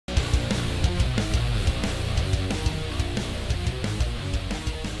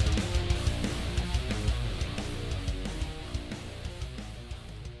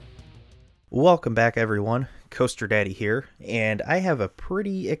Welcome back, everyone. Coaster Daddy here, and I have a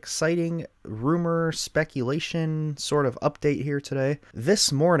pretty exciting rumor speculation sort of update here today.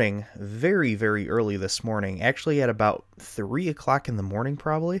 This morning, very early this morning, actually at about 3 o'clock in the morning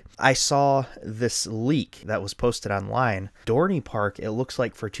probably, I saw this leak that was posted online. Dorney Park, it looks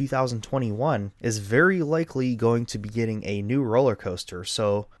like for 2021, is very likely going to be getting a new roller coaster.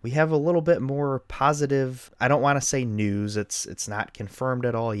 So we have a little bit more positive, I don't want to say news, it's not confirmed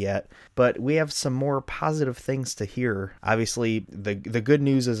at all yet, but we have some more positive things to hear. Obviously, the good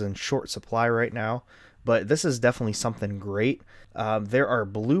news is in short supply right now, but this is definitely something great. There are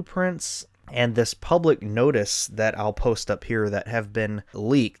blueprints and this public notice that I'll post up here that have been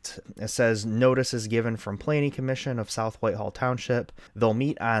leaked. It says notice is given from Planning Commission of South Whitehall Township. They'll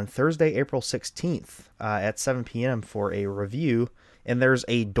meet on Thursday, April 16th at 7 p.m. for a review. And there's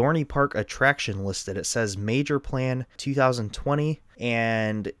a Dorney Park attraction listed. It says Major Plan 2020,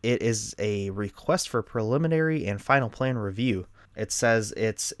 and it is a request for preliminary and final plan review. It says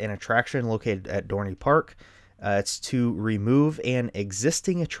it's an attraction located at Dorney Park. It's to remove an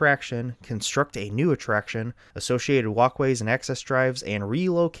existing attraction, construct a new attraction, associated walkways and access drives, and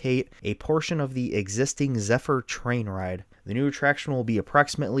relocate a portion of the existing Zephyr train ride. The new attraction will be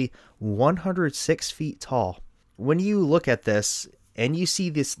approximately 106 feet tall. When you look at this, and you see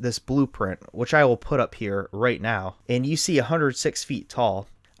this blueprint, which I will put up here right now, and you see 106 feet tall,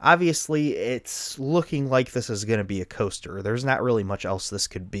 obviously it's looking like this is going to be a coaster. There's not really much else this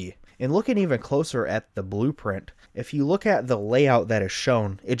could be. And looking even closer at the blueprint, if you look at the layout that is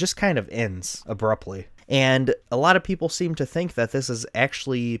shown, it just kind of ends abruptly. And a lot of people seem to think that this is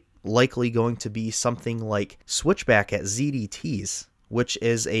actually likely going to be something like Switchback at ZDT's, which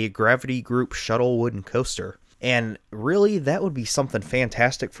is a gravity group shuttle wooden coaster. And really, that would be something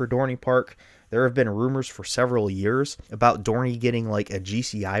fantastic for Dorney Park. There have been rumors for several years about Dorney getting like a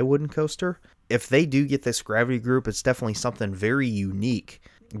GCI wooden coaster. If they do get this gravity group, it's definitely something very unique,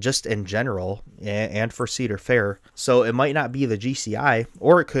 just in general, and for Cedar Fair. So it might not be the GCI,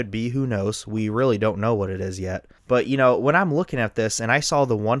 or it could be, who knows? We really don't know what it is yet. But, you know, when I'm looking at this and I saw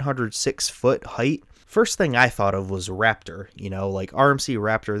the 106-foot height, first thing I thought of was Raptor, you know, like RMC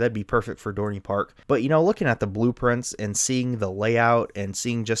Raptor, that'd be perfect for Dorney Park. But, you know, looking at the blueprints and seeing the layout and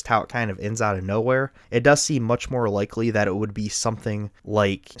seeing just how it kind of ends out of nowhere, it does seem much more likely that it would be something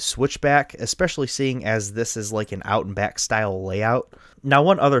like Switchback, especially seeing as this is like an out and back style layout. Now,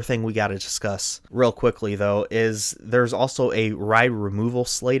 one other thing we got to discuss real quickly, though, is there's also a ride removal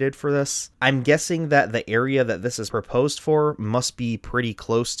slated for this. I'm guessing that the area that this is proposed for must be pretty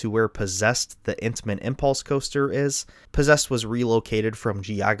close to where Possessed, the Intimate Impulse coaster, is. Possessed was relocated from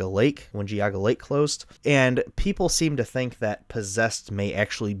Geauga Lake when Geauga Lake closed, and people seem to think that Possessed may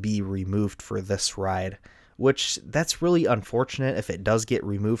actually be removed for this ride, which that's really unfortunate if it does get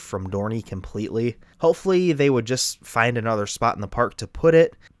removed from Dorney completely. Hopefully they would just find another spot in the park to put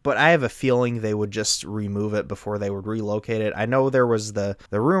it, but I have a feeling they would just remove it before they would relocate it. I know there was the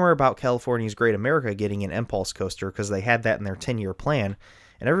rumor about California's Great America getting an impulse coaster because they had that in their 10-year plan.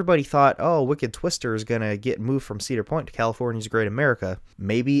 And everybody thought, oh, Wicked Twister is going to get moved from Cedar Point to California's Great America.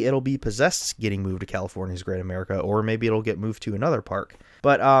 Maybe it'll be Possessed getting moved to California's Great America, or maybe it'll get moved to another park.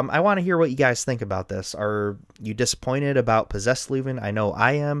 But I want to hear what you guys think about this. Are you disappointed about Possessed leaving? I know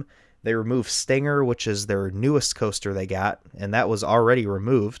I am. They removed Stinger, which is their newest coaster they got, and that was already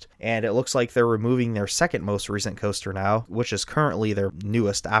removed. And it looks like they're removing their second most recent coaster now, which is currently their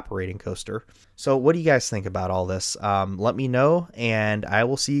newest operating coaster. So what do you guys think about all this? Let me know, and I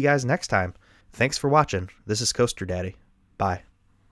will see you guys next time. Thanks for watching. This is Coaster Daddy. Bye.